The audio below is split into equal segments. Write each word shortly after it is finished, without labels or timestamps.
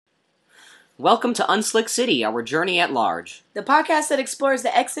Welcome to Unslick City, our journey at large. The podcast that explores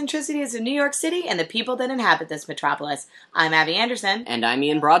the eccentricities of New York City and the people that inhabit this metropolis. I'm Abby Anderson. And I'm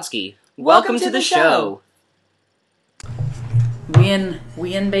Ian Brodsky. Welcome to the show. We in,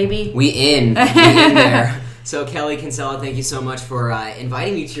 baby. We in there. So, Kelly, Kinsella, thank you so much for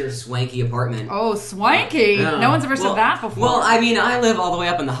inviting me to your swanky apartment. Oh, swanky! No one's ever said that before. Well, I mean, I live all the way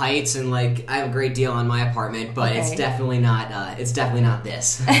up in the Heights, and I have a great deal on my apartment, but it's definitely not. It's definitely not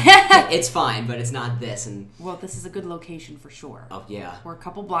this. It's fine, but it's not this. And well, this is a good location for sure. Oh yeah, we're a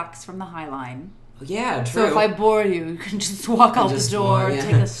couple blocks from the High Line. Yeah, true. So if I bore you, you can just walk out the door,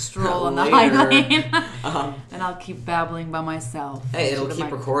 take a stroll on the High Line, and I'll keep babbling by myself. Hey, it'll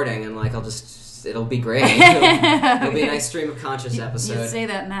keep recording, and it'll be great. It'll be a nice stream of conscious episode. You say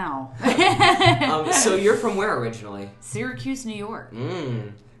that now. So you're from where originally? Syracuse, New York.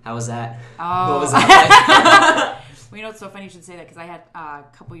 How was that? Oh. What was that like? Well, you know, it's so funny you should say that because I had a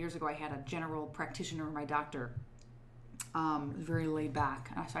couple years ago. I had a general practitioner, my doctor. Very laid back.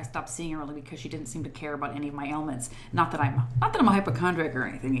 I stopped seeing her only because she didn't seem to care about any of my ailments. Not that I'm a hypochondriac or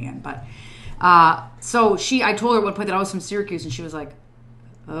anything again, but so I told her at one point that I was from Syracuse, and she was like,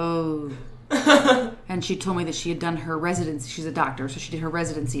 "Oh." And she told me that she had done her residency. She's a doctor, so she did her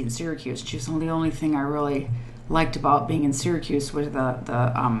residency in Syracuse. She was the only thing I really liked about being in Syracuse was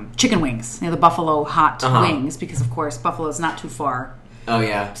the chicken wings, the buffalo hot wings, because of course Buffalo is not too far. Oh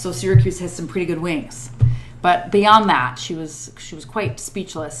yeah. So Syracuse has some pretty good wings. But beyond that, she was quite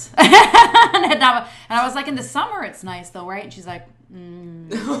speechless. And I was like, in the summer it's nice though, right? And she's like,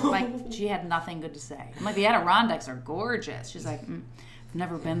 like she had nothing good to say. I'm like, the Adirondacks are gorgeous. She's like,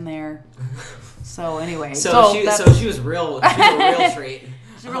 never been there. So anyway, so she was real. She was a real treat.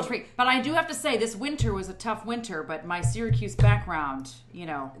 She's a real treat. But I do have to say, this winter was a tough winter. But my Syracuse background,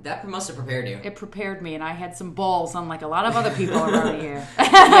 that must have prepared you. It prepared me, and I had some balls, unlike a lot of other people around here.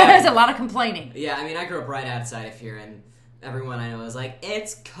 There's a lot of complaining. Yeah, I mean, I grew up right outside of here, and everyone I know is like,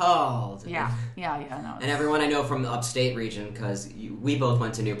 it's cold. Yeah, no. And everyone I know from the upstate region, because we both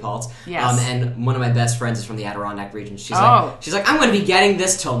went to New Paltz. Yes. And one of my best friends is from the Adirondack region. She's like, I'm going to be getting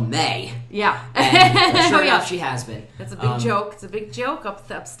this till May. Yeah. And sure enough, she has been. That's a big joke. It's a big joke up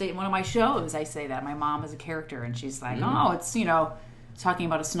the upstate. In one of my shows, I say that. My mom is a character, and she's like, it's, talking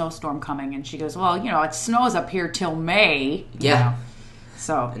about a snowstorm coming. And she goes, well, it snows up here till May. Yeah.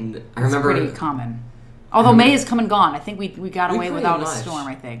 So and I remember, it's pretty common. Although May has come and gone. I think we got away without much. A storm,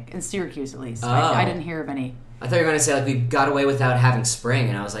 I think. In Syracuse, at least. Oh. I didn't hear of any. I thought you were going to say, we got away without having spring.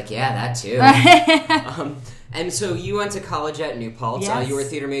 And I was like, yeah, that too. And so you went to college at New Paltz. Yes. You were a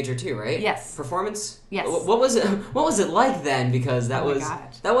theater major too, right? Yes. Performance? Yes. What was it like then? Because that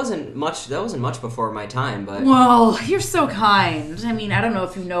wasn't much before my time, but... Well, you're so kind. I mean, I don't know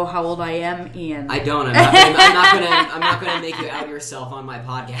if you know how old I am, Ian. I don't. I'm not gonna make you out yourself on my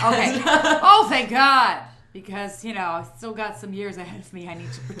podcast. Okay. Oh, thank God. Because, I've still got some years ahead of me. I need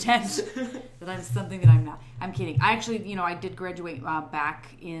to pretend that I'm something that I'm not. I'm kidding. I actually, I did graduate back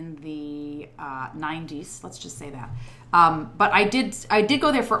in the 90s. Let's just say that. But I did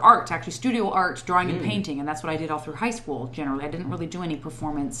go there for art, actually, studio art, drawing and painting, and that's what I did all through high school, generally. I didn't really do any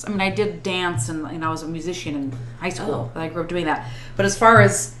performance. I mean, I did dance, and I was a musician in high school. I grew up doing that. But as far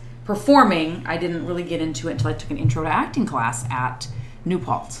as performing, I didn't really get into it until I took an intro to acting class at New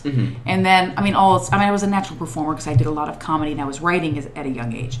Paltz. And then, I was a natural performer because I did a lot of comedy and I was writing at a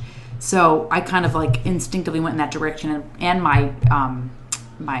young age. So I kind of instinctively went in that direction. And my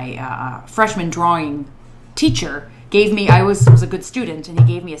freshman drawing teacher gave me, I was a good student, and he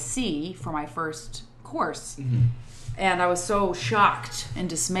gave me a C for my first course. And I was so shocked and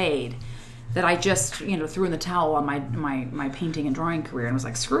dismayed that I just, threw in the towel on my painting and drawing career and was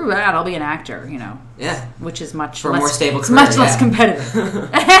like, screw that, I'll be an actor, Yeah. Which is much for less, a more stable it's career. Much less competitive.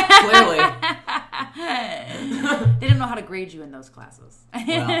 Clearly. They didn't know how to grade you in those classes.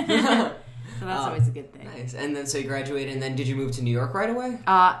 Well. So that's always a good thing. Nice. And then so you graduated, and then did you move to New York right away?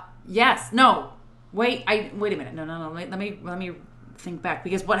 Yes. No. Wait a minute. No. Let me think back,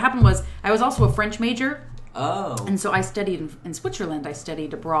 because what happened was I was also a French major. Oh. And so I studied in Switzerland. I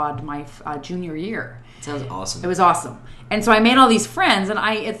studied abroad my junior year. Sounds awesome. It was awesome. And so I made all these friends, and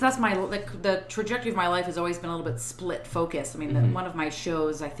the trajectory of my life has always been a little bit split focus. I mean, one of my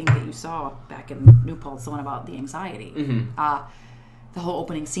shows, I think that you saw back in New Paltz, the one about the anxiety. The whole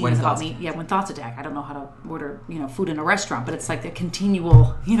opening scene is about me. Yeah, when thoughts attack. I don't know how to order, food in a restaurant, but it's like a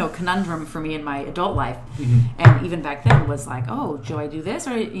continual, conundrum for me in my adult life. And even back then was like, oh, do I do this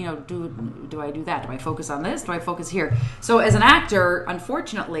or do I do that? Do I focus on this? Do I focus here? So as an actor,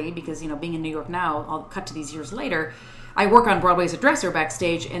 unfortunately, because being in New York now, I'll cut to these years later. I work on Broadway as a dresser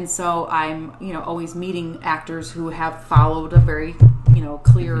backstage, and so I'm always meeting actors who have followed a very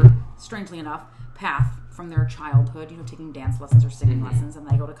clear strangely enough, path from their childhood, taking dance lessons or singing lessons, and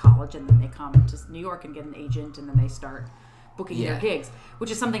they go to college, and then they come to New York and get an agent, and then they start booking their gigs,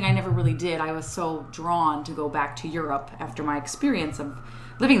 which is something I never really did. I was so drawn to go back to Europe after my experience of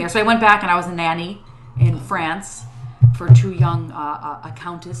living there. So I went back, and I was a nanny in France for 2 young a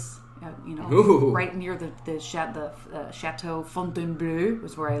countess, right near the Chateau Fontainebleau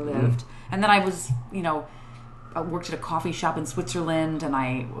was where I lived. And then I was, I worked at a coffee shop in Switzerland, and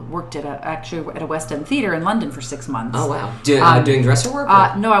I worked at a West End theater in London for 6 months. Oh wow! Doing dresser work?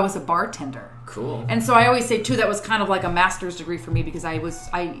 No, I was a bartender. Cool. And so I always say too that was kind of like a master's degree for me, because I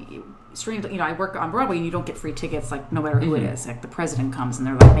work on Broadway, and you don't get free tickets, like no matter who it is. Like the president comes and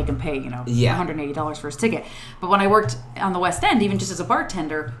they're like, make him pay $180 for his ticket. But when I worked on the West End, even just as a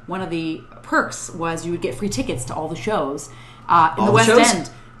bartender, one of the perks was you would get free tickets to all the shows in the West End.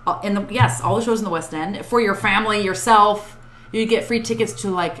 All the shows in the West End for your family, yourself. You get free tickets to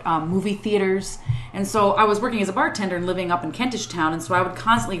like movie theaters. And so I was working as a bartender and living up in Kentish Town, and so I would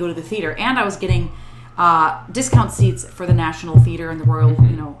constantly go to the theater, and I was getting discount seats for the National Theater and the Royal,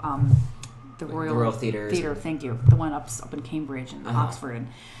 the Royal Theater. Thank you, the one up in Cambridge and Oxford. And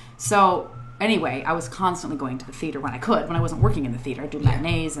so anyway, I was constantly going to the theater when I could. When I wasn't working in the theater, I'd do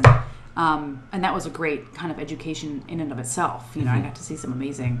matinees, and that was a great kind of education in and of itself. I got to see some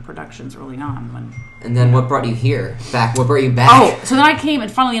amazing productions early on. And then what brought you here? What brought you back? Oh, so then I came, and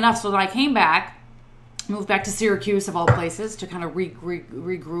funnily enough, I came back, moved back to Syracuse of all places to kind of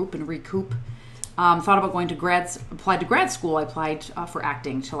regroup and recoup. Thought about going to applied to grad school. I applied for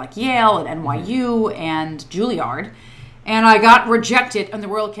acting to like Yale and NYU and Juilliard, and I got rejected in the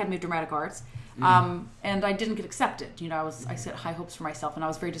Royal Academy of Dramatic Arts. And I didn't get accepted. I set high hopes for myself, and I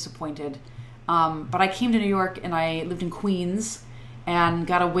was very disappointed. But I came to New York, and I lived in Queens, and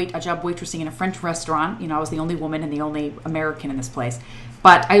got a job waitressing in a French restaurant. I was the only woman and the only American in this place.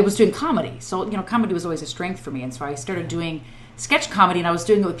 But I was doing comedy, so comedy was always a strength for me, and so I started doing sketch comedy, and I was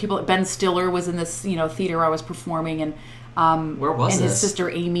doing it with people. Ben Stiller was in this theater I was performing, and where was and this? his sister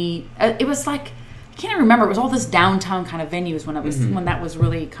Amy. It was like, I can't even remember. It was all this downtown kind of venues when when that was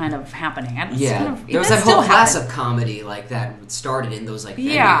really kind of happening. There was that whole class of comedy like that started in those like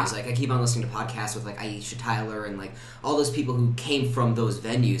venues. Yeah. Like I keep on listening to podcasts with like Aisha Tyler and like all those people who came from those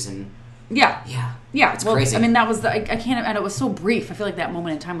venues, and yeah, it's crazy. I mean, that was I can't, and it was so brief. I feel like that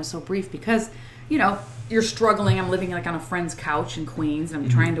moment in time was so brief because you're struggling. I'm living like on a friend's couch in Queens, and I'm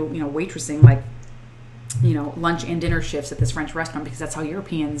trying to waitressing like lunch and dinner shifts at this French restaurant, because that's how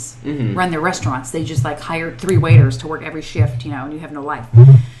Europeans run their restaurants. They just like hire 3 waiters to work every shift, and you have no life.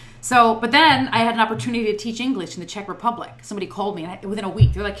 So, but then I had an opportunity to teach English in the Czech Republic. Somebody called me within a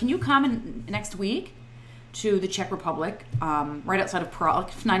week. They're like, "Can you come next week to the Czech Republic, right outside of Prague,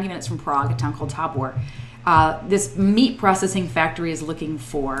 90 minutes from Prague, a town called Tabor. This meat processing factory is looking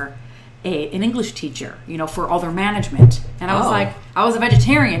for an English teacher, for all their management." And I was like, I was a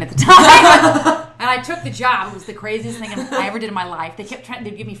vegetarian at the time. And I took the job. It was the craziest thing I ever did in my life. They kept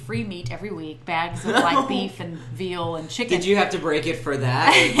they'd give me free meat every week, bags of like beef and veal and chicken. Did you have to break it for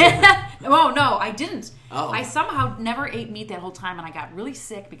that? Oh, no, I didn't. Oh. I somehow never ate meat that whole time, and I got really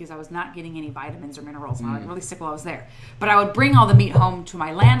sick because I was not getting any vitamins or minerals, and I was really sick while I was there. But I would bring all the meat home to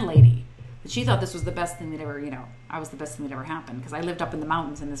my landlady. She thought this was the best thing that ever, I was the best thing that ever happened, because I lived up in the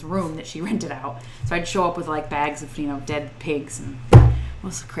mountains in this room that she rented out. So I'd show up with like bags of, dead pigs, and it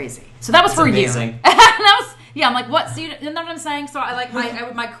was crazy. So that was for amazing. a year. That was, I'm like, what? So you know what I'm saying? So I like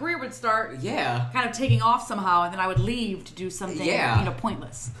my career would start kind of taking off somehow, and then I would leave to do something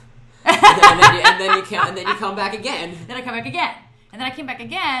pointless. and then you come back again. Then I come back again. And then I came back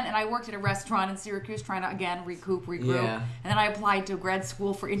again, and I worked at a restaurant in Syracuse trying to, again, regroup. Yeah. And then I applied to grad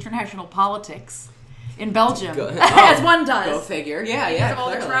school for international politics in Belgium, as one does. Go figure. Yeah, because of all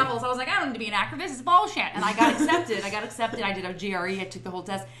the travels. I was like, I don't need to be an actor. This is bullshit. And I got accepted. I did a GRE. I took the whole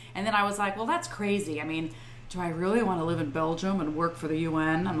test. And then I was like, well, that's crazy. I mean, do I really want to live in Belgium and work for the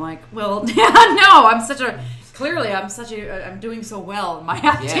UN? I'm like, well, no. I'm doing so well in my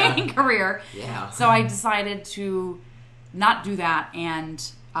acting career. Yeah. So I decided to not do that, and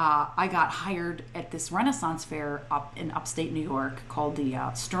I got hired at this Renaissance fair up in upstate New York called the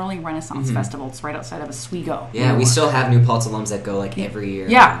Sterling Renaissance Festival. It's right outside of Oswego. Yeah, we still have new Paltz alums that go like every year.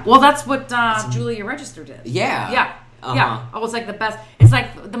 Yeah, well, that's what Julia Register did. Yeah. Yeah, it was like the best. It's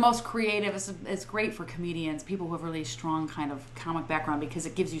like the most creative. It's great for comedians, people who have really strong kind of comic background, because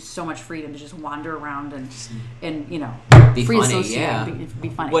it gives you so much freedom to just wander around and be free funny. associate, Yeah, be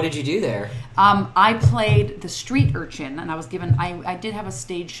funny. What did you do there? I played the street urchin, and I was given. I did have a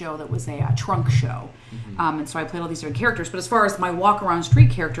stage show that was a trunk show, and so I played all these different characters. But as far as my walk around street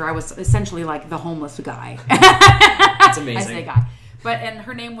character, I was essentially like the homeless guy. That's amazing. I say guy. And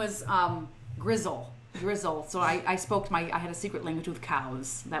her name was Grizzle. So I had a secret language with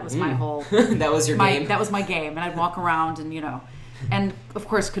cows. That was my whole. That was your game. That was my game, and I'd walk around and and of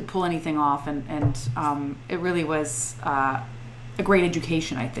course could pull anything off, and it really was a great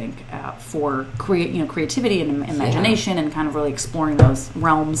education, I think, for creativity and imagination, and kind of really exploring those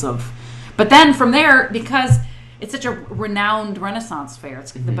realms of. But then from there, because it's such a renowned Renaissance fair,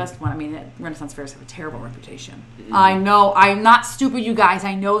 it's the best one. I mean, Renaissance fairs have a terrible reputation. I know, I'm not stupid, you guys.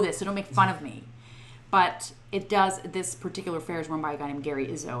 I know this, so don't make fun of me. But it does. This particular fair is run by a guy named Gary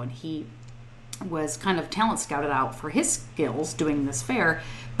Izzo, and he was kind of talent scouted out for his skills doing this fair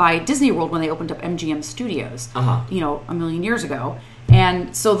by Disney World when they opened up MGM Studios, a million years ago.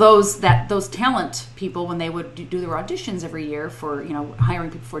 And so those talent people, when they would do their auditions every year for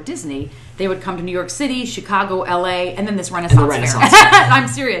hiring people for Disney, they would come to New York City, Chicago, LA, and then this Renaissance fair. I'm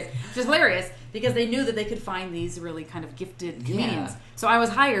serious, it's just hilarious because they knew that they could find these really kind of gifted comedians. So I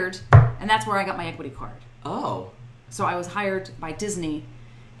was hired, and that's where I got my equity card. Oh, so I was hired by Disney,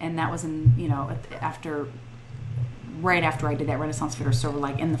 and that was in right after I did that Renaissance fair, so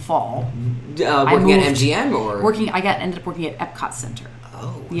like in the fall. Working at MGM or ended up working at Epcot Center.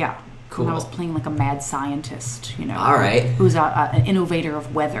 Oh, yeah, cool. And I was playing like a mad scientist, All right, who's an innovator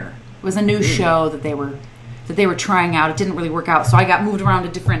of weather. It was a new show that they were trying out. It didn't really work out, so I got moved around to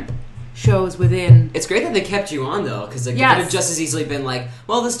different shows within. It's great that they kept you on though, because it could have just as easily been like,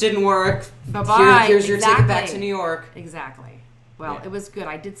 well, this didn't work. Bye-bye. Here's your ticket back to New York. Exactly. Well, it was good.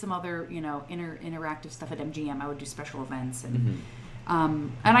 I did some other, interactive stuff at MGM. I would do special events, and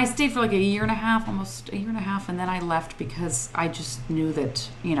I stayed for like almost a year and a half, and then I left because I just knew that,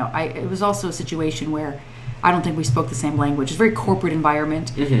 it was also a situation where I don't think we spoke the same language. It's a very corporate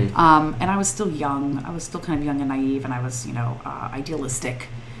environment, and I was still young. I was still kind of young and naive, and I was, idealistic.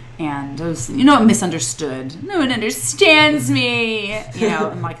 And I was, misunderstood. No one understands me.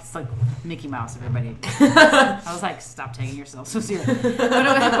 And like it's like Mickey Mouse, everybody. I was like, stop taking yourself so serious.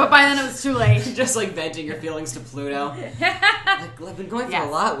 But by then it was too late. Just like venting your feelings to Pluto. Like, I've been going through a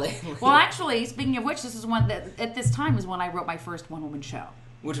lot lately. Well, actually, speaking of which, this is one that at this time was when I wrote my first one-woman show.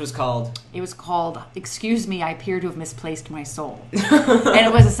 Which was called? It was called, Excuse Me, I Appear to Have Misplaced My Soul. And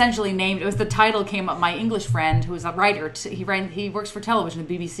it was essentially named, the title came up, my English friend, who is a writer, he works for television,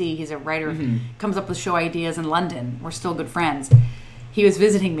 the BBC, he's a writer, comes up with show ideas in London. We're still good friends. He was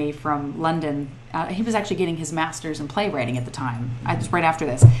visiting me from London. He was actually getting his master's in playwriting at the time. It was right after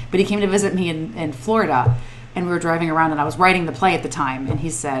this. But he came to visit me in Florida, and we were driving around, and I was writing the play at the time, and I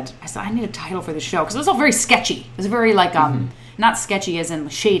said, I need a title for the show, because it was all very sketchy. It was very like, not sketchy as in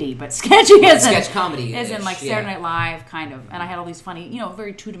shady, but sketchy as in... Sketch comedy. As in like Saturday Night Live, kind of. And I had all these funny,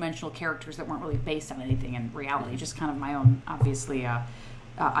 very two-dimensional characters that weren't really based on anything in reality, just kind of my own, obviously,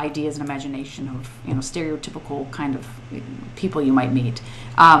 ideas and imagination of, stereotypical kind of people you might meet.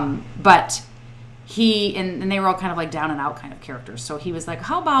 But he, and they were all kind of like down and out kind of characters. So he was like,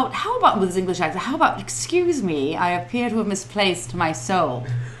 how about with his English accent, how about, excuse me, I appear to have misplaced my soul.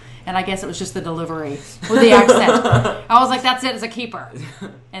 And I guess it was just the delivery with the accent. I was like, that's it, it's a keeper.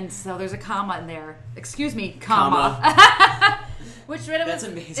 And so there's a comma in there. Excuse me, comma. That's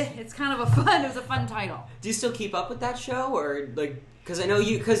amazing. It's kind of it was a fun title. Do you still keep up with that show? Or like, because I know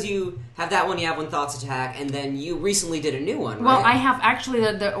you have that one, you have When Thoughts Attack, and then you recently did a new one, right? Well, I have actually,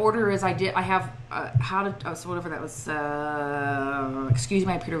 the order is I have, so whatever that was, excuse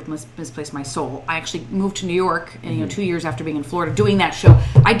me, I appear to have misplaced my soul. I actually moved to New York, 2 years after being in Florida, doing that show.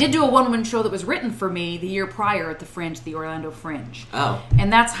 I did do a one-woman show that was written for me the year prior at the Fringe, the Orlando Fringe. Oh.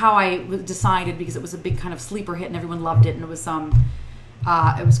 And that's how I decided, because it was a big kind of sleeper hit and everyone loved it, and it was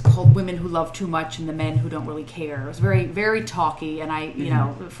it was called Women Who Love Too Much and the Men Who Don't Really Care. It was very, very talky, and I,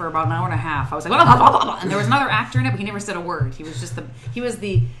 for about an hour and a half, I was like, blah, blah, blah, blah. And there was another actor in it, but he never said a word. He was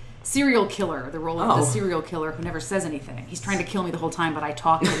the serial killer, the role of the serial killer who never says anything. He's trying to kill me the whole time, but I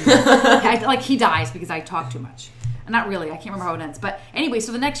talk. Like he dies because I talk too much. Not really. I can't remember how it ends. But anyway,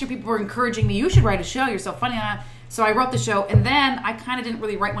 so the next year people were encouraging me, you should write a show. You're so funny. So I wrote the show, and then I kind of didn't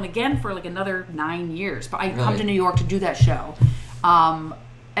really write one again for like another 9 years. But I come to New York to do that show.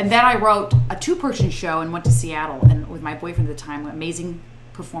 And then I wrote a 2-person show and went to Seattle, and with my boyfriend at the time, an amazing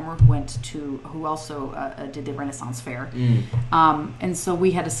performer who also did the Renaissance Fair. And so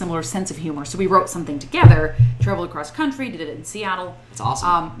we had a similar sense of humor. So we wrote something together, traveled across country, did it in Seattle. That's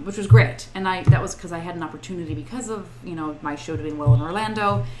awesome. Which was great. And that was because I had an opportunity because of, my show doing well in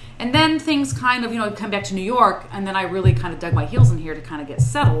Orlando. And then things kind of, come back to New York, and then I really kind of dug my heels in here to kind of get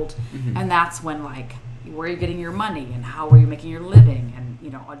settled. And that's when, like, where are you getting your money, and how are you making your living, and,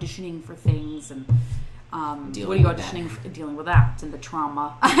 auditioning for things, and what are you auditioning for, dealing with that and the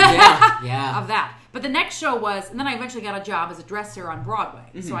trauma of that. But the next show was, and then I eventually got a job as a dresser on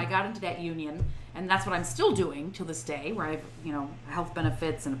Broadway. So I got into that union, and that's what I'm still doing till this day, where I have, health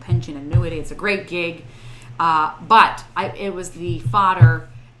benefits and a pension annuity. It's a great gig. But it was the fodder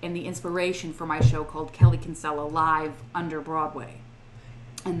and the inspiration for my show called Kelly Kinsella Live Under Broadway.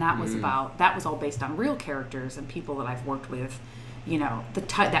 And that was that was all based on real characters and people that I've worked with,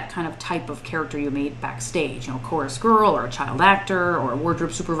 that kind of type of character you meet backstage, chorus girl or a child actor or a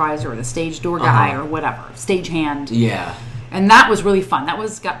wardrobe supervisor or the stage door guy or whatever, stagehand. Yeah. And that was really fun. That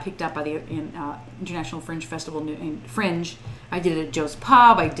got picked up by the International Fringe Festival in Fringe. I did it at Joe's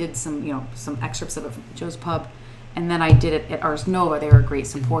Pub. I did some excerpts of it from Joe's Pub. And then I did it at Ars Nova. They were a great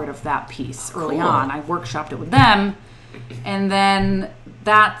support of that piece early on. I workshopped it with them. And then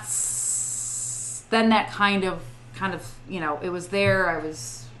that kind of, it was there. I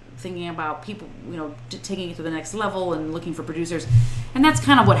was thinking about people, taking it to the next level and looking for producers. And that's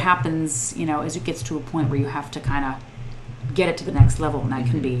kind of what happens, as it gets to a point where you have to kind of get it to the next level. And that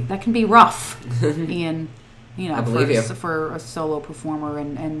can be rough, Ian, for a solo performer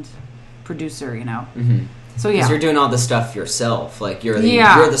and producer, So yeah, because you're doing all the stuff yourself, like you're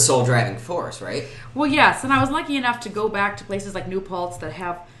the sole driving force, right? Well, yes, and I was lucky enough to go back to places like New Paltz that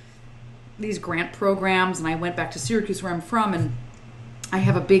have these grant programs, and I went back to Syracuse, where I'm from, and I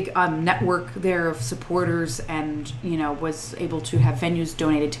have a big network there of supporters, and was able to have venues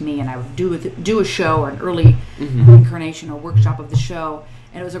donated to me, and I would do a show or an early incarnation or workshop of the show,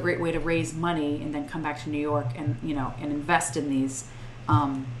 and it was a great way to raise money and then come back to New York and and invest in these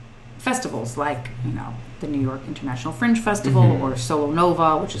festivals like the New York International Fringe Festival or Solo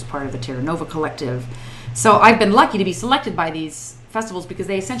Nova, which is part of the Terra Nova Collective. So I've been lucky to be selected by these festivals because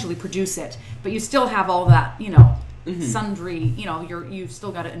they essentially produce it, but you still have all that sundry, you've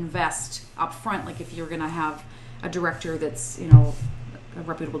still got to invest up front. Like if you're going to have a director that's a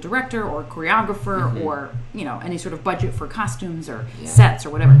reputable director or a choreographer or any sort of budget for costumes or sets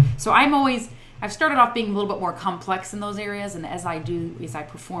or whatever. So I've started off being a little bit more complex in those areas, and as I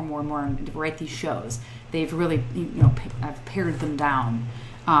perform more and more and write these shows, they've really, I've pared them down,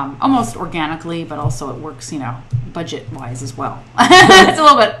 almost organically, but also it works, budget-wise as well. It's a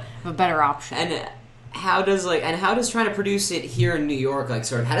little bit of a better option. And how does trying to produce it here in New York, how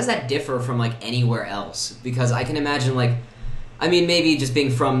does that differ from anywhere else? Because I can imagine maybe just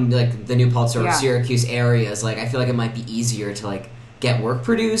being from the New Paltz or Syracuse areas, I feel like it might be easier to get work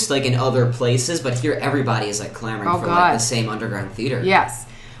produced in other places, but here everybody is clamoring for the same underground theater. Yes.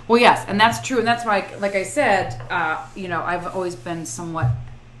 Well, yes, and that's true, and that's why, like I said, I've always been somewhat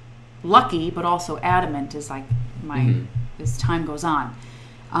lucky, but also adamant as as time goes on,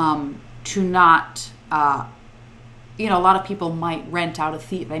 to not. A lot of people might rent out a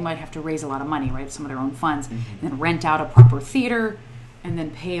theater. They might have to raise a lot of money, right, some of their own funds, and then rent out a proper theater, and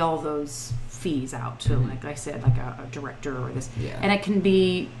then pay all those fees out to, like I said, a director or this, and it can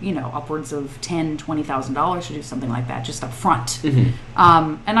be upwards of $10,000-$20,000 to do something like that just up front. And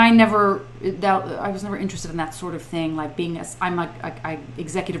I was never interested in that sort of thing. I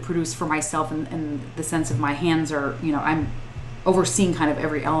executive produce for myself in the sense of my hands are I'm overseeing kind of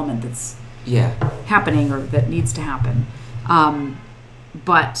every element that's happening or that needs to happen.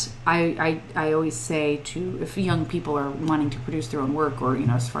 But I always say if young people are wanting to produce their own work or,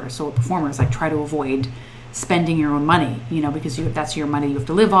 as far as solo performers, try to avoid spending your own money, because that's your money you have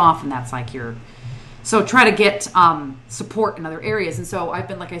to live off, and that's so try to get support in other areas. And so I've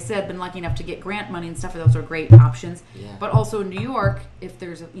been, like I said, lucky enough to get grant money and stuff, and those are great options. Yeah. But also in New York, if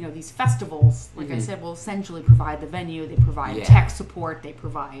there's, these festivals, like I said, will essentially provide the venue, they provide tech support, they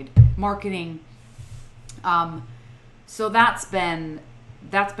provide marketing. So that's been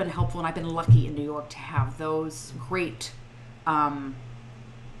helpful, and I've been lucky in New York to have those great,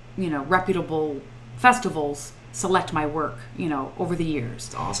 reputable festivals select my work, over the years.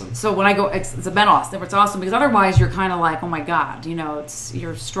 It's awesome. So when I go, it's been awesome. It's awesome because otherwise you're kind of oh my God,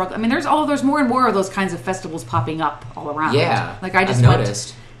 you're struggling. I mean, there's more and more of those kinds of festivals popping up all around. Yeah, I just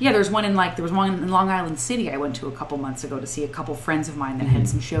noticed. Yeah, there was one in Long Island City I went to a couple months ago to see a couple friends of mine that had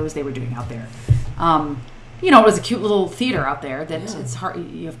some shows they were doing out there. It was a cute little theater out there that it's hard.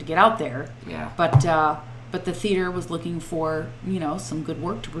 You have to get out there. Yeah. But the theater was looking for, some good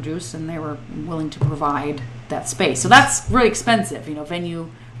work to produce, and they were willing to provide that space. So that's really expensive, venue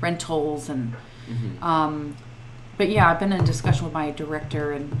rentals and. But yeah, I've been in discussion with my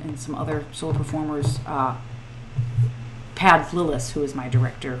director and some other solo performers. Pad Lillis, who is my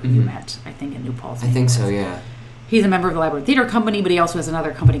director, who you met, I think, in New Paltz. I think so, yeah. He's a member of the Library Theater Company, but he also has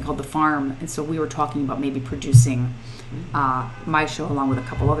another company called The Farm. And so we were talking about maybe producing my show along with a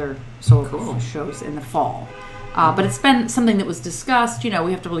couple other solo shows in the fall. But it's been something that was discussed. We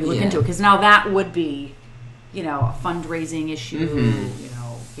have to really look into it, because now that would be, a fundraising issue,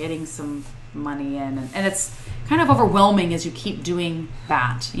 getting some money in. And it's kind of overwhelming as you keep doing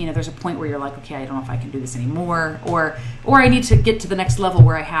that. There's a point where you're like, okay, I don't know if I can do this anymore, or I need to get to the next level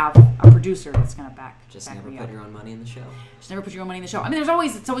where I have a producer that's going to back never put your own money in the show. Just never put your own money in the show. I mean, it's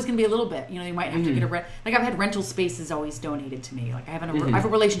always going to be a little bit. You might have to get a rent. Like, I've had rental spaces always donated to me. Like, I have a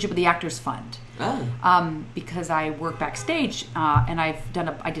relationship with the Actors Fund. Oh. Because I work backstage, and I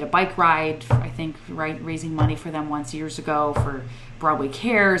did a bike ride, I think, raising money for them once years ago for Broadway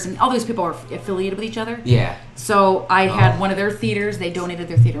Cares, and all those people are affiliated with each other. Yeah. So I had one of their theaters. They donated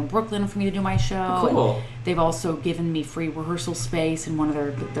their theater in Brooklyn for me to do my show. Cool. And they've also given me free rehearsal space in one of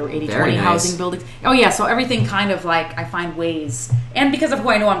their 80-20 Very nice. housing buildings. Oh yeah, so everything kind of like I find ways, and because of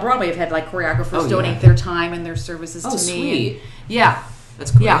who I know on Broadway, I've had like choreographers donate their time and their services to me. Sweet. Yeah. That's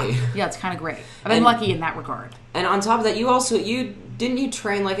great. Yeah, it's kind of great. I've been lucky in that regard. And on top of that, didn't you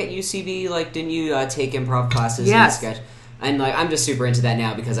train like at UCB? Like, didn't you take improv classes Yes. and sketch? And like, I'm just super into that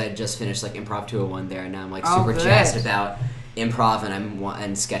now because I just finished like Improv 201 there, and now I'm like super good. jazzed about improv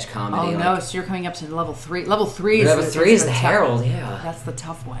and sketch comedy. Oh no, so you're coming up to level 3. Level 3 is the Herald. Yeah, that's the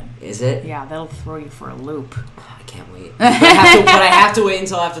tough one. Is it? Yeah, that'll throw you for a loop. I can't wait. But I have to wait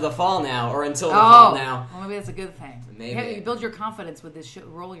until after the fall now, or until the fall now. Well, maybe that's a good thing. Maybe you build your confidence with this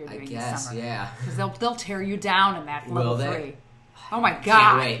role you're doing this summer. Yeah. Because they'll tear you down in that level 3. They? Oh my god!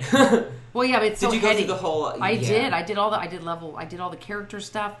 Can't wait. Well, yeah, but it's did so you heady. go through the whole? I did. I did all the character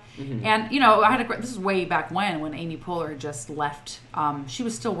stuff, and I had this is way back when Amy Poehler had just left. She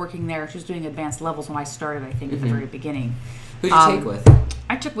was still working there. She was doing advanced levels when I started. I think at the very beginning. Who did you take with?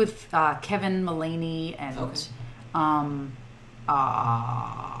 I took with Kevin Mullaney and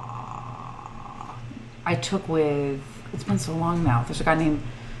I took with. It's been so long now. There's a guy named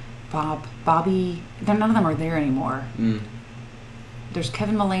Bobby. None of them are there anymore. There's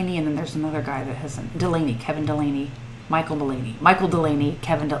Kevin Mullaney, and then there's another guy that hasn't. Kevin Delaney, Michael Delaney,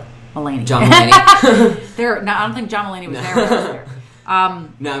 Kevin Mullaney. John Mulaney. No, I don't think John Mulaney was there when I was there.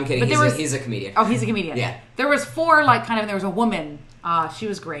 No, I'm kidding. He's a comedian. Oh, he's a comedian. Yeah. There was 4, and there was a woman. She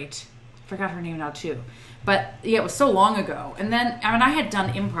was great. Forgot her name now, too. But, yeah, it was so long ago. And then, I had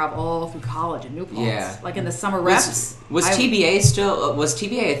done improv all through college at New Paltz. Yeah. Like in the summer reps. Was TBA still... Was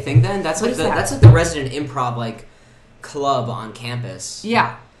TBA a thing then? That's like the resident improv, like, club on campus.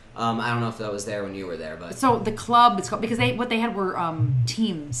 Yeah. I don't know if that was there when you were there, but... So the club, it's called... Because what they had were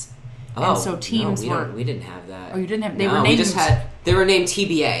teams. Oh, and so teams we didn't have that. Oh, you didn't have... They were named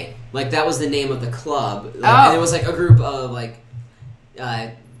TBA. Like, that was the name of the club. And it was, like, a group of, like...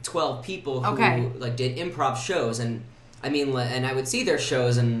 12 people who like did improv shows, and and I would see their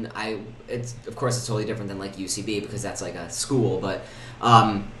shows, and of course it's totally different than like UCB because that's like a school, but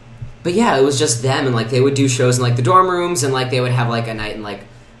yeah, it was just them, and like they would do shows in like the dorm rooms, and like they would have like a night in like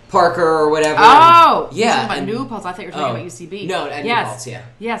Parker or whatever. Oh, yeah. You're talking about New Paltz. I thought you were talking about UCB. No, at New Paltz, yeah.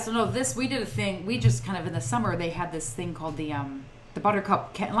 Yeah, so no, we did a thing. We just kind of in the summer they had this thing called the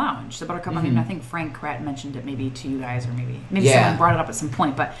Buttercup Lounge. The Buttercup, I think Frank Kratt mentioned it maybe to you guys, or maybe someone brought it up at some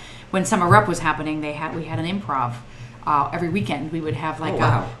point. But when summer rep was happening, we had an improv every weekend. We would have like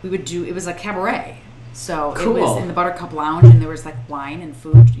it was a cabaret. So It was in the Buttercup Lounge, and there was like wine and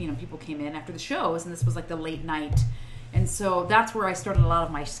food. People came in after the shows, and this was like the late night. And so that's where I started a lot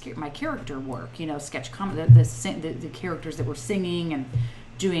of my character work. Sketch comedy, the characters that were singing and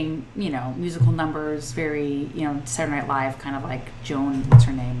doing, musical numbers, very, Saturday Night Live, kind of like Joan, what's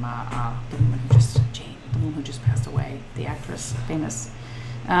her name? The woman who just passed away, the actress, famous.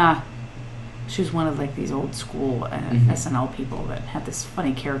 She was one of like these old school SNL people that had this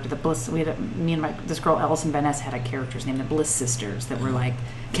funny character. The Bliss. This girl Alison Van Ness had a character named the Bliss Sisters that were like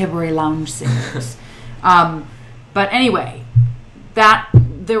cabaret lounge singers. But anyway,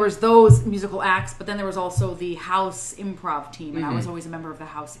 there was those musical acts, but then there was also the house improv team, and I was always a member of the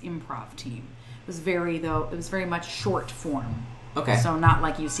house improv team. It was very much short form. Okay. So not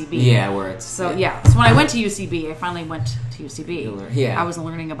like UCB. Yeah, where it's... So, yeah. So when I went to UCB, I finally went to UCB. Yeah. I was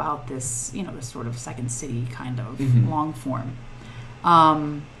learning about this, this sort of Second City kind of long form.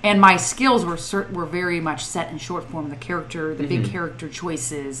 And my skills were very much set in short form, the big character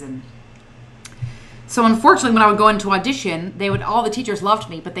choices, and... So unfortunately, when I would go into audition, all the teachers loved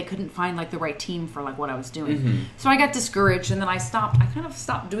me, but they couldn't find like the right team for like what I was doing. So I got discouraged, and then I kind of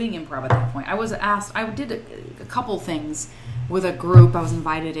stopped doing improv at that point. I was asked, I did a couple things with a group. I was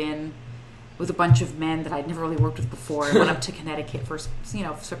invited in with a bunch of men that I'd never really worked with before. I went up to Connecticut for,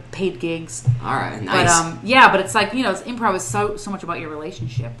 sort of paid gigs. All right, nice. But but it's like, improv is so much about your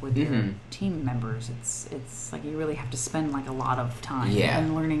relationship with your team members. It's like you really have to spend like a lot of time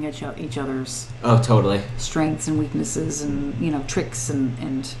and learning each other's totally strengths and weaknesses and tricks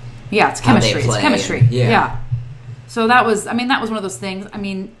and it's chemistry. It's chemistry. Yeah. So that was one of those things. I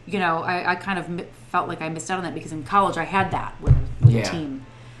mean, I kind of felt like I missed out on that because in college I had that with a team.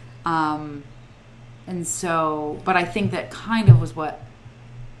 And so, but I think that kind of was what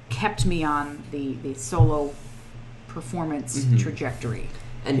kept me on the solo performance trajectory.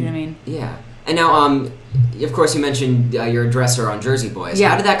 And, you know what I mean? Yeah. And now, of course, you mentioned you're a dresser on Jersey Boys. Yeah.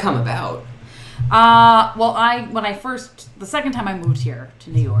 How did that come about? Well, the second time I moved here to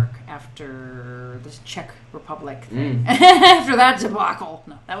New York after the Czech Republic thing, after that debacle,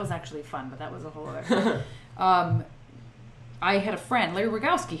 no, that was actually fun, but that was a whole other. I had a friend, Larry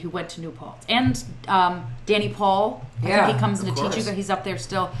Rogowski, who went to New Paltz, and Danny Paul. I think he comes into teaching, he's up there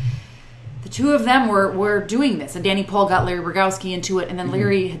still. The two of them were doing this, and Danny Paul got Larry Rogowski into it, and then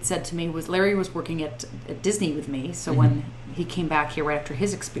Larry had said to me, Larry was working at Disney with me, so when he came back here right after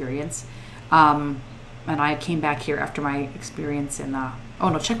his experience, and I came back here after my experience in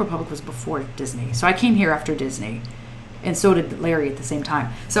Czech Republic was before Disney, so I came here after Disney, and so did Larry at the same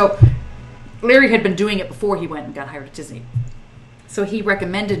time. So Larry had been doing it before he went and got hired at Disney. So he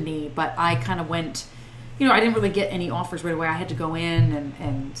recommended me, but I kind of went, I didn't really get any offers right away. I had to go in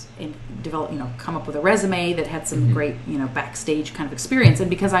and develop, come up with a resume that had some great, backstage kind of experience. And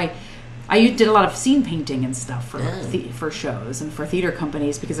because I did a lot of scene painting and stuff for shows and for theater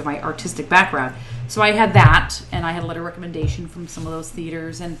companies because of my artistic background. So I had that, and I had a letter of recommendation from some of those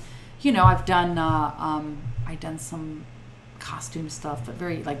theaters. And, I've done some costume stuff, but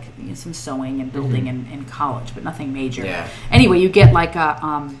very like some sewing and building in college, but nothing major. Yeah. Anyway, you get like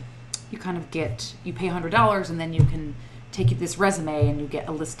you pay $100 and then you can take this resume and you get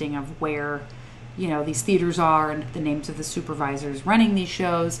a listing of where, these theaters are and the names of the supervisors running these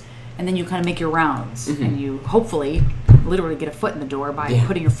shows, and then you kind of make your rounds and you hopefully literally get a foot in the door by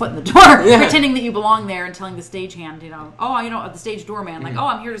putting your foot in the door, pretending that you belong there and telling the stagehand, the stage doorman, like,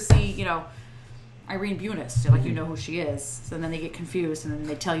 I'm here to see, Irene Bunis, so like you know who she is. So then they get confused and then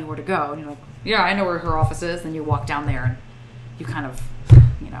they tell you where to go. And you're like, yeah, I know where her office is. Then you walk down there and you kind of,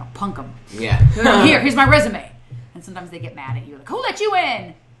 punk them. Yeah. Here's my resume. And sometimes they get mad at you. Like, who let you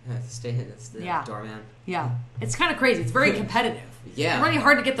in? That's the doorman. Yeah. It's kind of crazy. It's very competitive. Yeah. It's really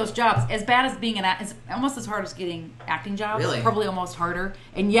hard to get those jobs. As bad as being it's almost as hard as getting acting jobs. Really? Probably almost harder.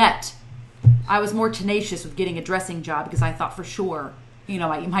 And yet, I was more tenacious with getting a dressing job because I thought for sure,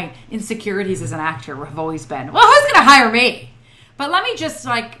 my insecurities as an actor have always been, well, who's going to hire me? But let me just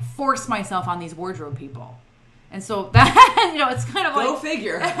force myself on these wardrobe people. And so that, it's kind of Go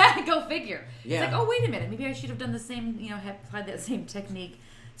figure. Go figure. Yeah. It's like, oh, wait a minute. Maybe I should have done the same, applied that same technique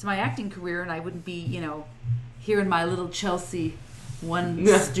to my acting career and I wouldn't be, here in my little Chelsea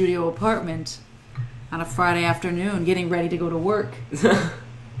studio apartment on a Friday afternoon getting ready to go to work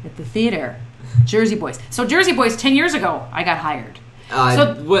at the theater. Jersey Boys. So Jersey Boys, 10 years ago, I got hired.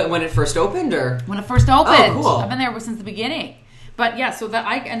 When it first opened, or when it first opened? Oh, cool. I've been there since the beginning. But yeah, so that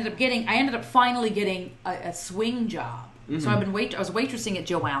I ended up finally getting a swing job. So I was waitressing at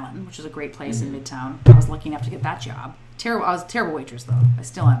Joe Allen, which is a great place in Midtown. I was lucky enough to get that job. I was a terrible waitress though. I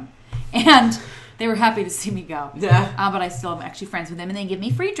still am. And they were happy to see me go. Yeah. But I still am actually friends with them, and they give me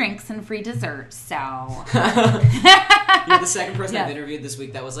free drinks and free dessert. So you're the second person I've interviewed this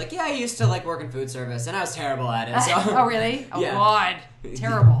week that was like, yeah, I used to work in food service, and I was terrible at it. So. Oh, really? Oh, God.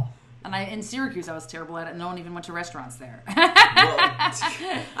 Terrible. And in Syracuse, I was terrible at it, and no one even went to restaurants there. Well,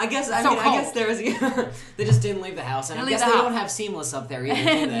 I guess there was. They just didn't leave the house, and I guess they don't have Seamless up there either, do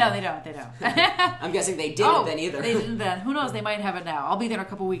they? No, they don't. I'm guessing they didn't then either. They didn't then. Who knows? They might have it now. I'll be there in a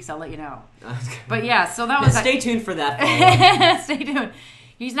couple weeks. I'll let you know. But yeah, so that was. Stay tuned for that. Stay tuned.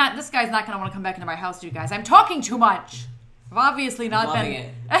 This guy's not going to want to come back into my house, you guys. I'm talking too much. I've obviously not Loving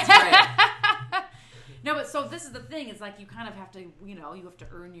it. That's great. No, but so this is the thing. It's like you kind of have to, you have to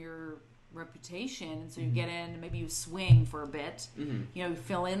earn your reputation, and so you get in, and maybe you swing for a bit. You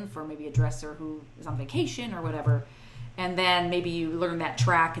fill in for maybe a dresser who is on vacation or whatever, and then maybe you learn that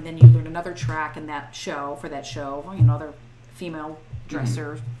track, and then you learn another track in that show other female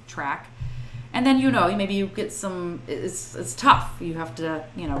dresser track, and then maybe you get some. It's tough. You have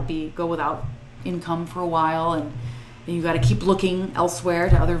to go without income for a while, and you got to keep looking elsewhere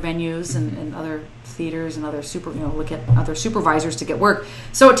to other venues and other theaters and other look at other supervisors to get work.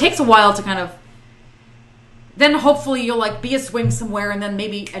 So it takes a while to kind of. Then hopefully you'll be a swing somewhere, and then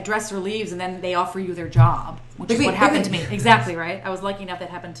maybe a dresser leaves, and then they offer you their job, which is what happened to me. Exactly right. I was lucky enough that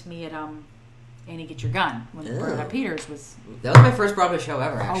happened to me at Annie Get Your Gun when Bernadette Peters was. That was my first Broadway show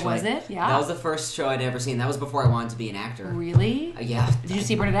ever. Actually. Oh, was it? Yeah. That was the first show I'd ever seen. That was before I wanted to be an actor. Really? Yeah. Did you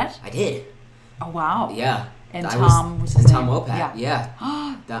see Bernadette? I did. Oh wow. Yeah. And Tom was his Tom name. Wopat. Yeah.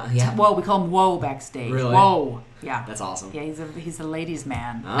 Yeah. Well, we call him Woe backstage. Really? Whoa. Yeah. That's awesome. Yeah, he's a ladies'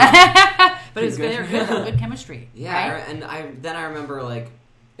 man. Oh. But it was good chemistry. Yeah, right? and I remember like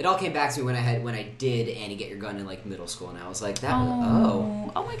it all came back to me when I did Annie Get Your Gun in like middle school, and I was like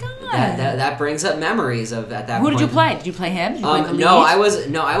oh my god, that brings up memories of at that. Who point. did you play? Did you play him? Did you play the lead?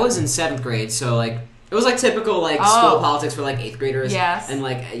 No, I was in 7th grade, so like it was like typical like school politics for like 8th graders. Yes, and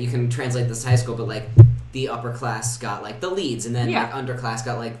like you can translate this to high school, but like the upper class got like the leads, and then like underclass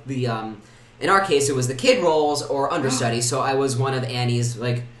got like the in our case it was the kid roles or understudy. So I was one of Annie's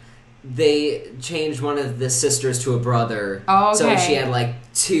like. They changed one of the sisters to a brother, so she had like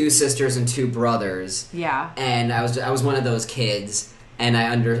 2 sisters and 2 brothers. Yeah, and I was one of those kids, and I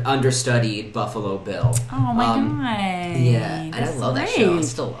understudied Buffalo Bill. Oh my god! Yeah, and I love that show. I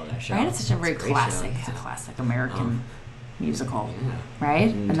still love that show. Right, it's such a very classic, it's a classic American musical,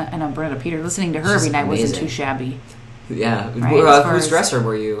 right? And Bernadette Peters, listening to her every night wasn't too shabby. Yeah. Right? Whose dresser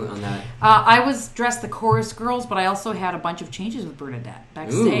were you on that? I was dressed the chorus girls, but I also had a bunch of changes with Bernadette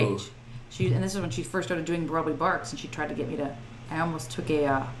backstage. And this is when she first started doing Broadway Barks, and she tried to get me to. I almost took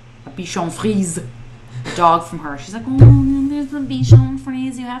a bichon frise, a dog from her. She's like, "Oh, there's a bichon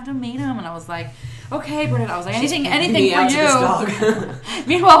frise. You have to meet him." And I was like, "Okay, Bernadette." I was like, "Anything for you."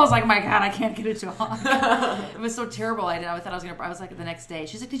 Meanwhile, I was like, "My God, I can't get a dog." It was so terrible. I thought I was gonna. I was like the next day.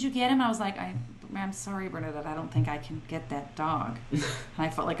 She's like, "Did you get him?" And I was like, I'm sorry, Bernadette. I don't think I can get that dog. And I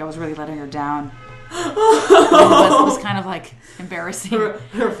felt like I was really letting her down. It was kind of like embarrassing.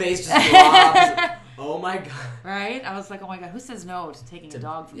 Her face just drops. Oh my god! Right? I was like, oh my god, who says no to taking a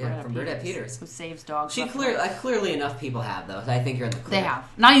dog from Bernadette Peters? Who saves dogs? Clearly enough people have though. I think you're in the clear. They have.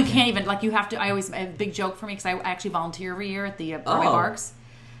 Now you can't even you have to. I always a big joke for me because I actually volunteer every year at the Broadway Barks.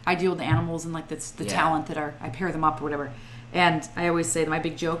 I deal with the animals and like the talent that I pair them up or whatever. And I always say that my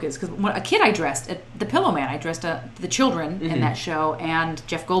big joke is, because when a kid I dressed at the Pillow Man, I dressed the children in that show, and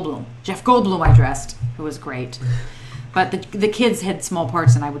Jeff Goldblum. Jeff Goldblum I dressed, who was great. But the kids had small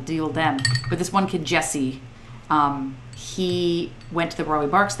parts, and I would deal with them. But this one kid, Jesse, he went to the Broadway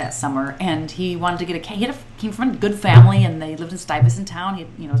Barks that summer, and he wanted to get a cat. He came from a good family, and they lived in Stuyvesant Town. He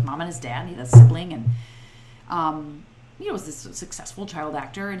had, his mom and his dad. He had a sibling, and was this successful child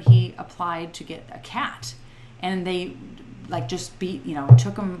actor, and he applied to get a cat, and they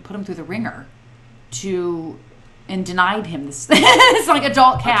took him, put him through the ringer and denied him this like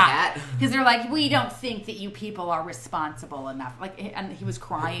adult cat because they're like, we don't think that you people are responsible enough. And he was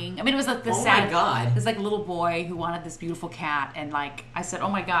crying. I mean, it was like this sad. Oh my god! This little boy who wanted this beautiful cat, and I said, oh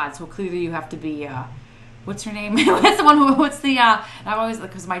my god. So clearly you have to be. What's her name? What's the one who? What's the? And I'm always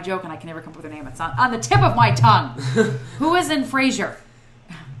because my joke, and I can never come up with her name. It's on the tip of my tongue. Who is in Frasier?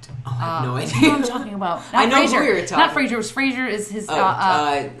 Oh, I have no idea. Who I'm talking about. I know who you're talking. Not Frasier. Frasier is his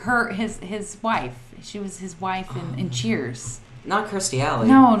wife. She was his wife in Cheers. Not Kirstie Alley.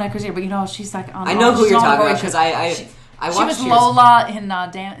 No, not Kirstie. But she's like on. I know who you're talking about because I watched. She was Cheers. Lola in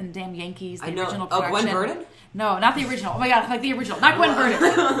Damn Yankees. The original production. Gwen Verdon. No, not the original. Oh my god, like the original, not Gwen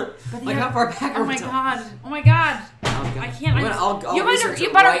Verdon. But how far back? Oh my god. Oh my god. I can't.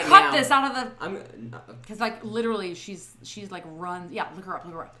 You better cut this out of the. Because literally, she's runs. Yeah, look her up.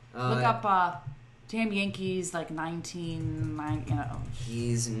 Look up. Damn Yankees, 1990.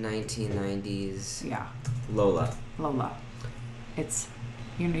 He's 1990s. Yeah. Lola. It's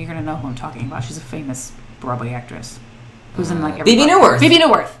you're gonna know who I'm talking about. She's a famous Broadway actress who's in every. Bebe Neuwirth. Bebe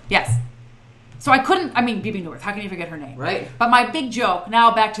Neuwirth. Yes. So I couldn't. I mean, Bebe Neuwirth. How can you forget her name? Right. But my big joke.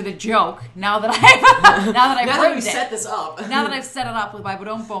 Now back to the joke. Now that I've set this up. Now that I've set it up with my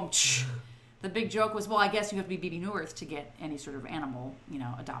boom boom. The big joke was, well, I guess you have to be Bebe Neuwirth to get any sort of animal,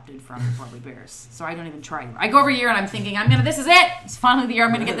 adopted from Broadway Bears. So I don't even try. I go every year and I'm thinking, this is it. It's finally the year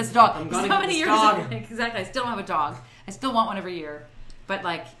I'm going to get this dog. I'm going to get this dog. Exactly. I still don't have a dog. I still want one every year. But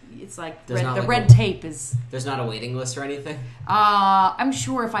it's the red a, tape is. There's not a waiting list or anything. I'm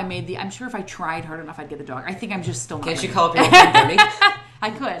sure if I tried hard enough, I'd get the dog. I think I'm just still not. Can't you call up your friend Bernie? I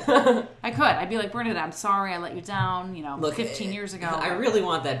could. I'd be like, Bernadette, I'm sorry I let you down. Look, 15 years ago. I really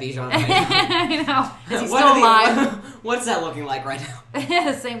want that Bichon. I know. Is he still alive? What's that looking like right now?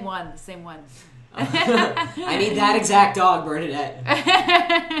 The same one. I need that exact dog, Bernadette.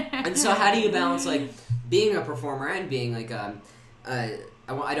 And so, how do you balance being a performer and being I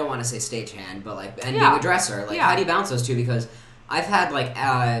don't want to say stagehand, but being a dresser? How do you balance those two? Because I've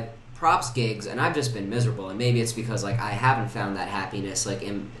had props gigs and I've just been miserable, and maybe it's because I haven't found that happiness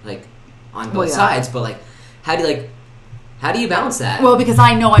on both sides. But how do you How do you balance that? Well, because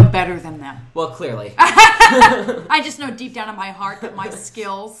I know I'm better than them. Well, clearly. I just know deep down in my heart that my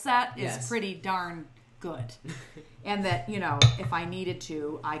skill set is pretty darn good. And that, you know, if I needed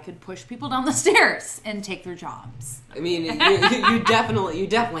to, I could push people down the stairs and take their jobs. I mean, you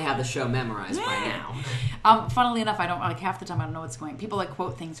definitely have the show memorized by now. Funnily enough, I don't, like, half the time I don't know what's going on. People, like,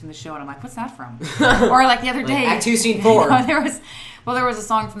 quote things from the show, and I'm like, what's that from? Or, like, the other day. Act 2, Scene 4. there was a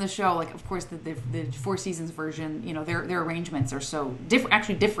song from the show, like, of course, the Four Seasons version, you know, their arrangements are so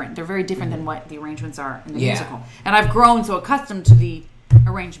different. They're very different than what the arrangements are in the musical. And I've grown so accustomed to the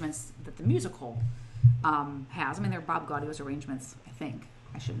arrangements that the musical has. I mean, they're Bob Gaudio's arrangements, I think.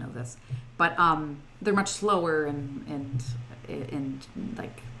 I should know this. But they're much slower and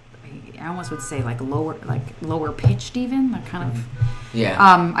like, I almost would say like lower pitched even. They're kind of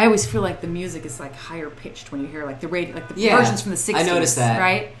I always feel like the music is like higher pitched when you hear like the versions from the 60s. I noticed that.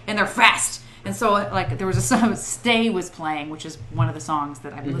 Right? And they're fast. And so like there was a song Stay was playing, which is one of the songs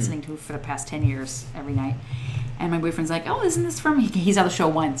that I've been listening to for the past 10 years every night. And my boyfriend's like, oh, isn't this from... He's on the show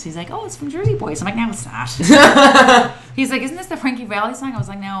once. He's like, oh, it's from Jersey Boys. I'm like, no, it's not. He's like, isn't this the Frankie Valli song? I was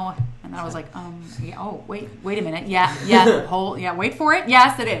like, no. And I was like, yeah, oh, wait a minute. Yeah, wait for it.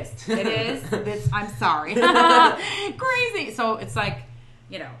 Yes, it is. It is. I'm sorry. Crazy. So it's like,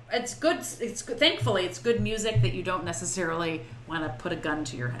 you know, it's good. It's good. Thankfully, it's good music that you don't necessarily want to put a gun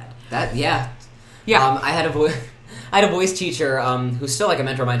to your head. Yeah. I had a voice teacher who's still like a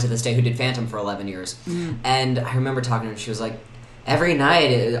mentor of mine to this day who did Phantom for 11 years. And I remember talking to her, she was like, every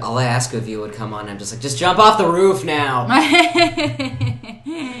night all I ask of you would come on and I'm just like, just jump off the roof now.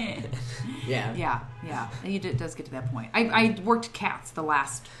 Yeah. It does get to that point. I worked Cats the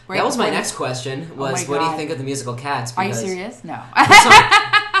last... Right that was my next question, was what do you think of the musical Cats? Because are you serious? No.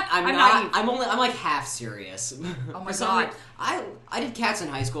 I'm not. I'm like half serious. Oh my God. I did Cats in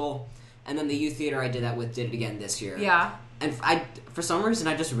high school. And then the youth theater I did that with did it again this year. Yeah. And for some reason,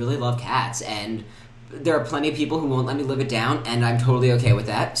 I just really love Cats. And there are plenty of people who won't let me live it down, and I'm totally okay with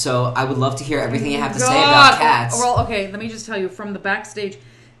that. So I would love to hear everything you have to say about Cats. Well, okay, let me just tell you, from the backstage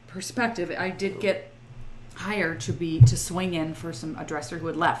perspective, I did get hired to swing in for a dresser who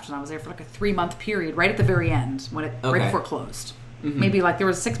had left. And I was there for like a 3-month period, right at the very end, right before it closed. Mm-hmm. Maybe like there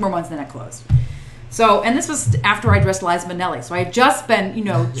was 6 more months, then it closed. So, and this was after I dressed Liza Minnelli. So I had just been, you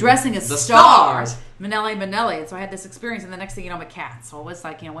know, dressing as stars. Minnelli. And so I had this experience, and the next thing you know, I'm a cat. So it was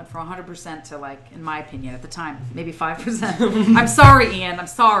like, you know, went from 100% to like, in my opinion, at the time, maybe 5%. I'm sorry, Ian. I'm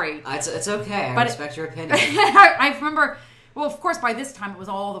sorry. It's okay. I respect your opinion. I remember, well, of course, by this time, it was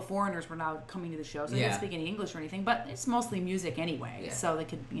all the foreigners were now coming to the show. So they didn't speak any English or anything, but it's mostly music anyway. Yeah. So they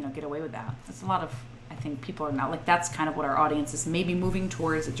could, you know, get away with that. It's a lot of... I think people are not like that's kind of what our audience is maybe moving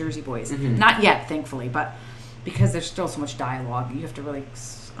towards the Jersey Boys. Mm-hmm. Not yet, thankfully, but because there's still so much dialogue, you have to really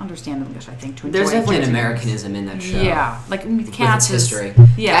understand English. I think to enjoy. There's definitely Jersey an Americanism in that show. Yeah, like Cats history.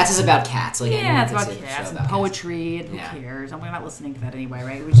 Yeah, Cats is about cats. Like it's about cats and poetry, and who cares? And we're not listening to that anyway,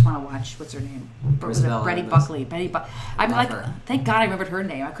 right? We just want to watch. What's her name? Betty Buckley. I'm like, thank God I remembered her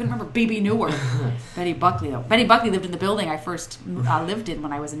name. I couldn't remember BB Newer. Betty Buckley though. Betty Buckley lived in the building I first lived in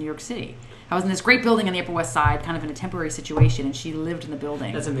when I was in New York City. I was in this great building on the Upper West Side, kind of in a temporary situation, and she lived in the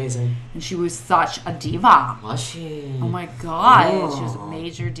building. That's amazing. And she was such a diva. Was she? Oh my God. Oh. She was a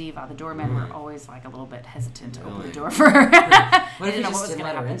major diva. The doormen were always like a little bit hesitant to open the door for her. What if you just didn't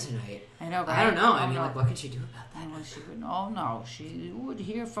let her in tonight? I know, right? I don't know. I mean, like, what could she do about that? She would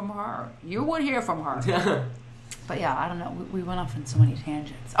hear from her. You would hear from her. But yeah, I don't know. We went off on so many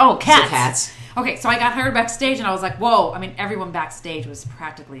tangents. Oh, Cats. So Cats. Okay, so I got hired backstage, and I was like, whoa. I mean, everyone backstage was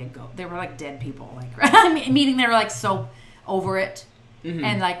practically a goat. They were like dead people. Like, meaning they were like so over it. Mm-hmm.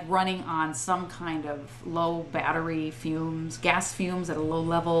 And like running on some kind of low battery fumes, gas fumes at a low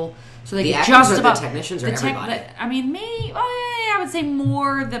level. So they could just about... The technicians or everybody? I mean, I would say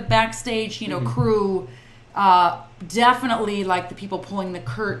more the backstage, you know, crew. Definitely like the people pulling the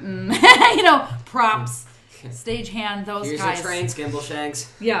curtain, you know, props. Stagehand, those Here's guys. Here's your train, Skimble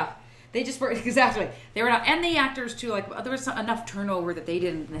Shanks. Yeah. They just were, exactly. They were not, and the actors too, like, there was enough turnover that they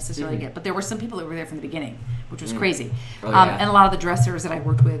didn't necessarily get, but there were some people that were there from the beginning, which was crazy. Oh, yeah. And a lot of the dressers that I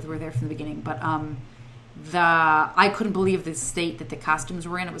worked with were there from the beginning, but I couldn't believe the state that the costumes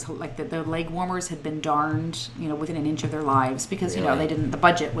were in. It was like the leg warmers had been darned, you know, within an inch of their lives because, you know, the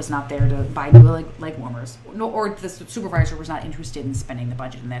budget was not there to buy new leg warmers. Or the supervisor was not interested in spending the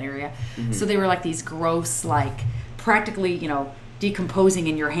budget in that area. Mm-hmm. So they were like these gross, like, practically, you know, decomposing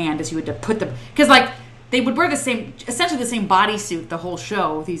in your hand as you had to put them... Because, like, they would wear essentially the same bodysuit the whole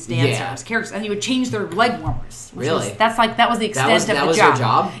show, these dancers, characters, and you would change their leg warmers. Really? That was the extent of the job. That was your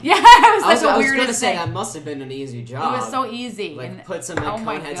job? Yeah, it was like I was going to say, that must have been an easy job. It was so easy. Like, put some cone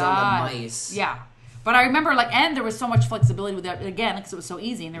heads on the mice. Yeah. But I remember, like, and there was so much flexibility with that, again, because it was so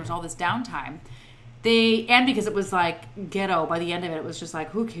easy and there was all this downtime. And because it was, like, ghetto, by the end of it, it was just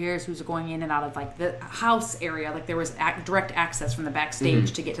like, who cares who's going in and out of, like, the house area. Like, there was direct access from the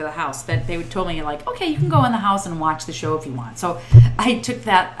backstage to get to the house. That they told me, like, okay, you can go in the house and watch the show if you want. So I took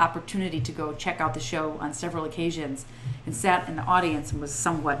that opportunity to go check out the show on several occasions and sat in the audience and was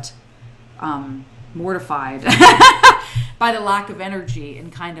somewhat mortified by the lack of energy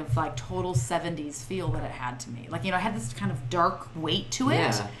and kind of like total 70s feel that it had to me. Like, you know, it had this kind of dark weight to it.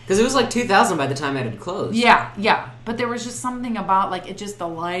 Yeah, because it was like 2000 by the time it had closed. Yeah. But there was just something about, like, it just, the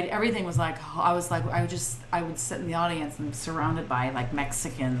light, everything was like, I would sit in the audience and surrounded by, like,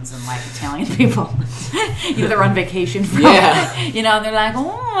 Mexicans and, like, Italian people. You know, they're on vacation from, you know, and they're like,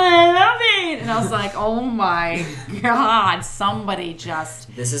 oh, I love it. And I was like, oh my God, somebody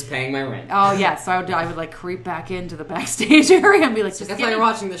just. This is paying my rent. Oh, yeah. So I would like, creep back into the backstage area and be like, just I thought you were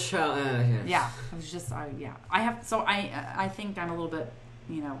watching the show. Yeah. I was just, I think I'm a little bit,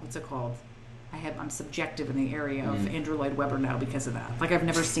 you know, what's it called? I'm subjective in the area of Andrew Lloyd Webber now because of that. Like, I've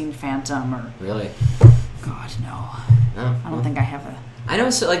never seen Phantom or... Really? God, no. Oh, I don't think I have I know,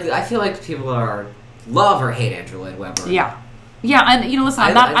 so, like, I feel like people love or hate Andrew Lloyd Webber. Yeah, and, you know, listen,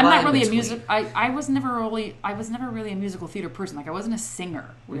 I'm not really a music... I was never really a musical theater person. Like, I wasn't a singer,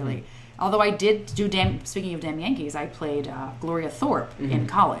 really. Although I did do, speaking of Damn Yankees, I played Gloria Thorpe in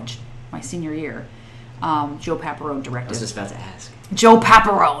college, my senior year. Joe Paparone directed. I was just about to ask. Joe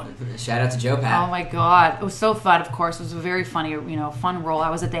Paparone. Shout out to Joe Pap. Oh my God, it was so fun. Of course, it was a very funny, you know, fun role. I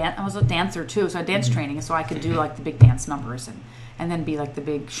was a dancer too, so I had dance training, so I could do like the big dance numbers and then be like the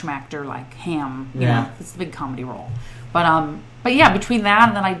big schmachter, like Ham. You know, it's the big comedy role. But yeah, between that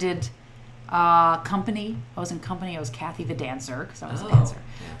and then I did Company. I was in Company. I was Kathy the dancer because I was a dancer.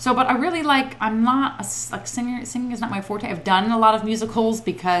 Yeah. So, but I really I'm not a singer. Singing is not my forte. I've done a lot of musicals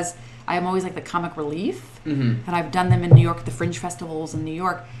because I am always like the comic relief. And I've done them in New York at the Fringe festivals in New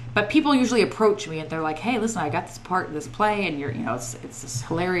York. But people usually approach me and they're like, "Hey, listen, I got this part in this play, and it's this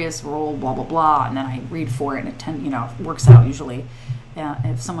hilarious role, blah blah blah." And then I read for it, and it works out usually.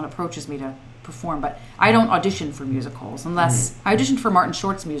 If someone approaches me to perform, but I don't audition for musicals unless I auditioned for Martin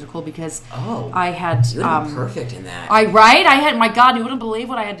Short's musical because I had you would have been perfect in that. I had, my God, you wouldn't believe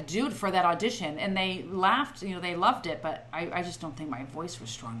what I had to do for that audition, and they laughed, they loved it, but I just don't think my voice was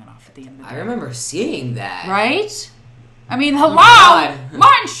strong enough at the end of the day. I remember seeing that. Right? I mean, hello,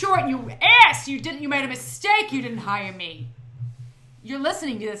 Martin Short, you ass! You made a mistake. You didn't hire me. You're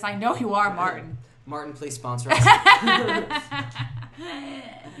listening to this. I know you are, Martin. Martin, please sponsor us.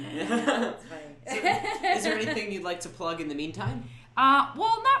 Is there anything you'd like to plug in the meantime?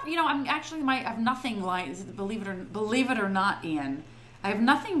 Well, not. I'm actually I have nothing believe it or not, Ian. I have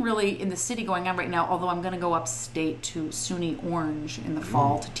nothing really in the city going on right now. Although I'm going to go upstate to SUNY Orange in the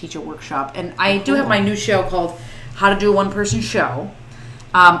fall to teach a workshop, and I do have my new show called How to Do a One-Person Show.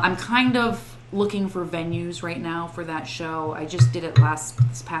 I'm kind of looking for venues right now for that show. I just did it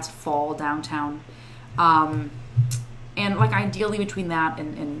this past fall downtown. And ideally between that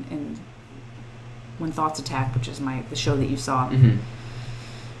and When Thoughts Attack, which is the show that you saw,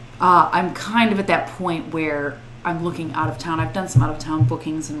 I'm kind of at that point where I'm looking out of town. I've done some out of town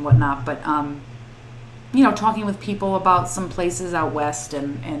bookings and whatnot, but talking with people about some places out west,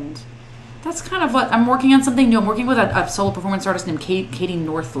 and that's kind of what I'm working on. Something new. I'm working with a solo performance artist named Katie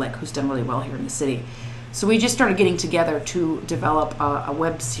Northlick, who's done really well here in the city. So we just started getting together to develop a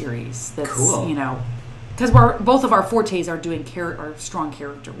web series that's cool. Because both of our fortes are doing our strong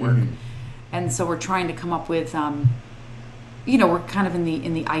character work, and so we're trying to come up with, we're kind of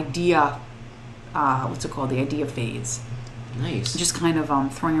in the idea, what's it called, the idea phase. Nice. Just kind of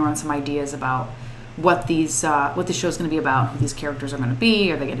throwing around some ideas about what the show's going to be about, who these characters are going to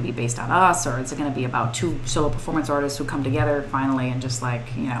be. Are they going to be based on us, or is it going to be about two solo performance artists who come together finally and just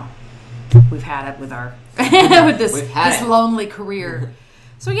we've had it with our with this lonely career.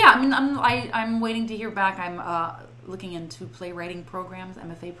 So yeah, I mean, I'm waiting to hear back. I'm looking into playwriting programs,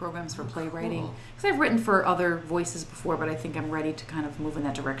 MFA programs for playwriting, because I've written for other voices before, but I think I'm ready to kind of move in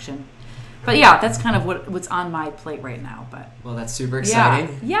that direction. But yeah, that's kind of what's on my plate right now. But well, that's super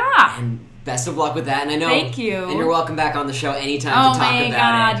exciting. Yeah. And best of luck with that. And I know. Thank you. And you're welcome back on the show anytime to talk about it. Oh my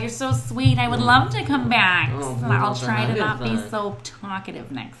God, you're so sweet. I would love to come back. I'll try to not be fun. So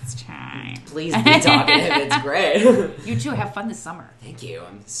talkative next time. Please be talkative. It's great. You too. Have fun this summer. Thank you.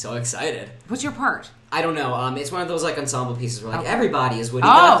 I'm so excited. What's your part? I don't know. It's one of those ensemble pieces where everybody is Woody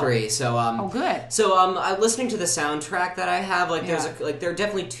Guthrie. So good. So I'm listening to the soundtrack that I have. There's there are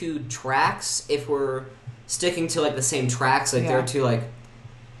definitely two tracks if we're sticking to the same tracks. There are two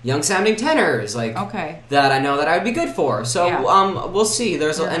young sounding tenors that I know that I would be good for. So we'll see.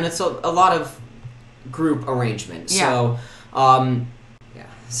 And it's a lot of group arrangement. Yeah. So, yeah.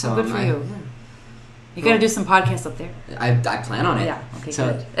 So good for you. You got to do some podcasts up there. I plan on it. Yeah. Okay.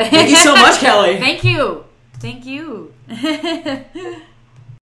 So, Good. thank you so much, Kelly. Thank you. Thank you.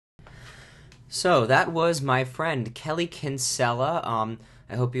 So that was my friend Kelly Kinsella.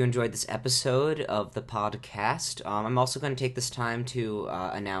 I hope you enjoyed this episode of the podcast. I'm also going to take this time to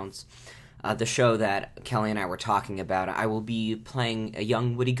announce the show that Kelly and I were talking about. I will be playing a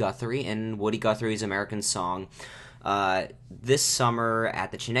young Woody Guthrie in Woody Guthrie's American Song this summer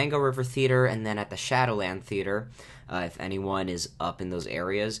at the Chenango River Theater and then at the Shadowland Theater, if anyone is up in those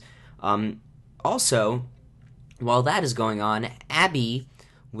areas. Also, while that is going on, Abby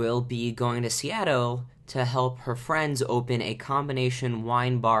will be going to Seattle to help her friends open a combination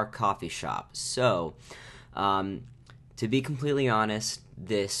wine bar coffee shop. So, to be completely honest,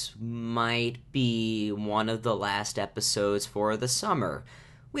 this might be one of the last episodes for the summer.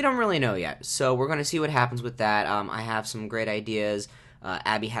 We don't really know yet, so we're going to see what happens with that. I have some great ideas.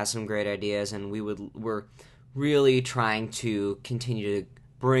 Abby has some great ideas, and we're really trying to continue to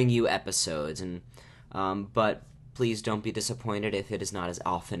bring you episodes. And but please don't be disappointed if it is not as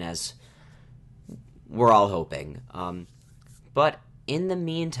often as we're all hoping. But in the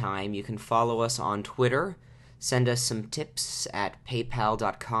meantime, you can follow us on Twitter. Send us some tips at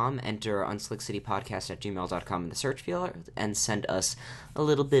paypal.com. Enter unslickcitypodcast@gmail.com in the search field and send us a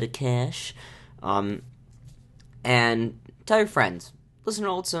little bit of cash. And tell your friends.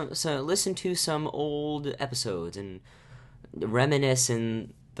 Listen to some old episodes and reminisce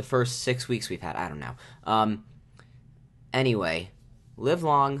in the first 6 weeks we've had. I don't know. Anyway, live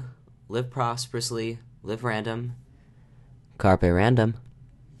long, live prosperously, live random. Carpe Random.